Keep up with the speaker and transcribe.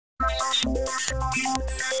Rick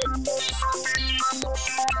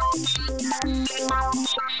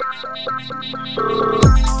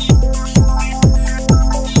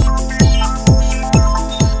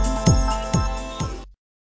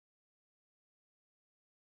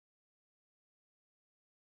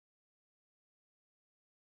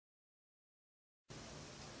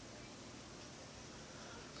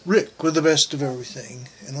with the best of everything,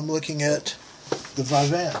 and I'm looking at the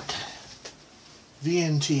Viivant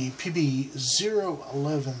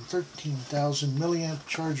VNT-PB011 13,000 milliamp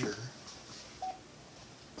charger.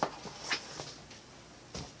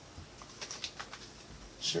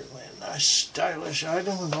 Certainly a nice stylish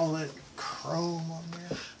item with all that chrome on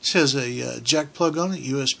there. This has a jack plug on it,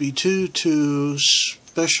 USB 2 to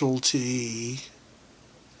specialty.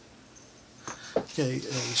 Okay,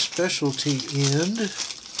 a specialty end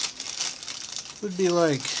would be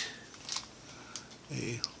like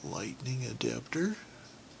a lightning adapter,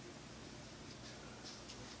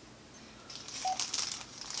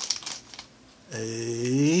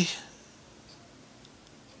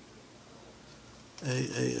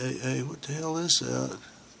 what the hell is that?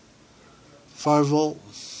 5-volt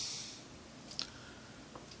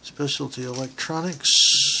specialty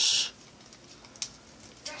electronics.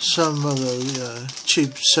 Some of the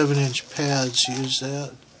cheap 7-inch pads use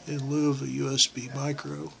that in lieu of a USB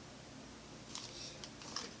micro.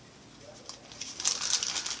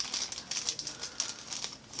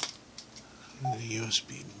 And a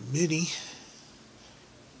USB mini.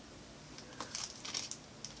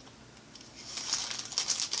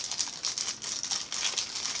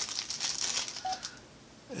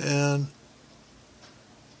 And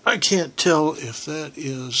I can't tell if that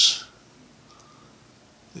is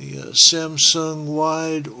the Samsung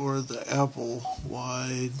wide or the Apple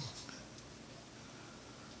wide.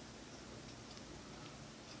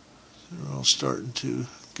 They're all starting to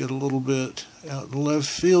get a little bit out in left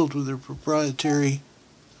field with their proprietary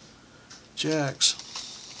jacks.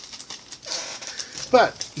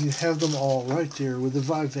 But you have them all right there with the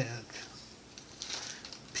Viivant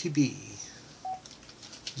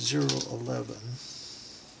PB011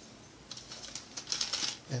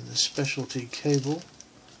 and the specialty cable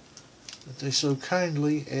that they so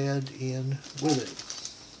kindly add in with it.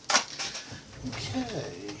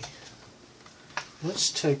 Okay,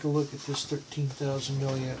 let's take a look at this 13,000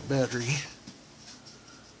 milliamp battery.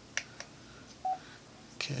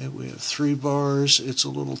 Okay, we have 3 bars. It's a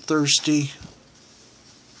little thirsty.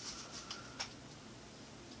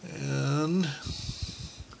 And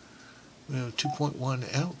we have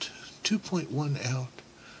 2.1 out, 2.1 out,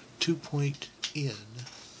 2 point in.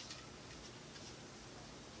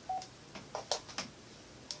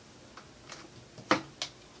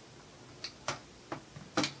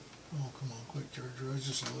 Oh, come on, quick charger, I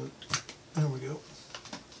just looked. There we go.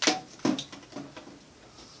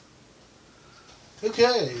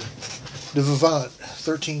 Okay, the Viivant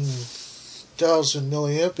 13,000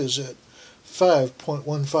 milliamp is at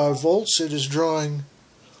 5.15 volts. It is drawing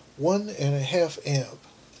 1.5 amp.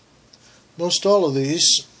 Most all of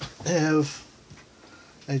these have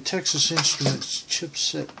a Texas Instruments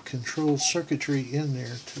chipset control circuitry in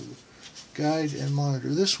there to guide and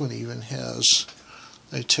monitor. This one even has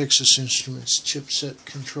a Texas Instruments chipset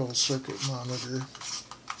control circuit monitor.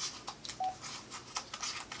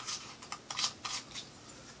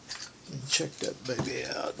 And check that baby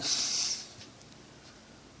out.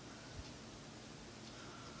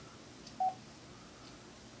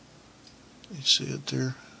 You see it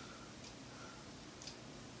there?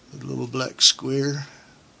 The little black square.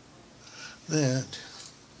 That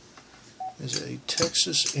is a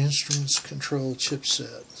Texas Instruments control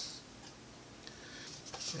chipset.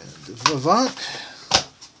 And the Viivant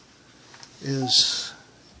is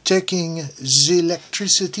taking the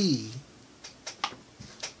electricity.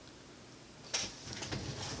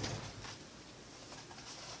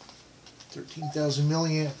 $13,000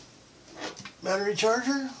 milliamp battery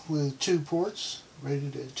charger with 2 ports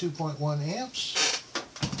rated at 2.1 amps.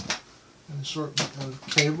 An assortment of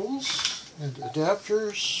cables and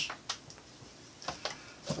adapters.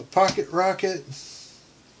 A pocket rocket.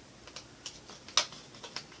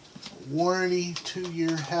 Warranty,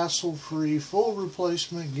 2-year hassle-free, full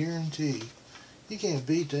replacement guarantee. You can't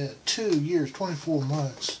beat that. 2 years, 24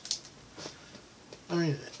 months. I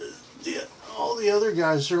mean, all the other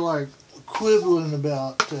guys are like quibbling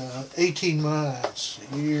about 18 months,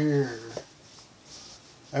 a year.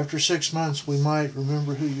 After 6 months, we might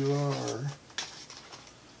remember who you are.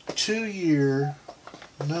 2-year,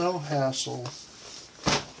 no hassle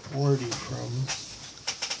warranty from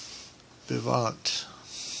Viivant.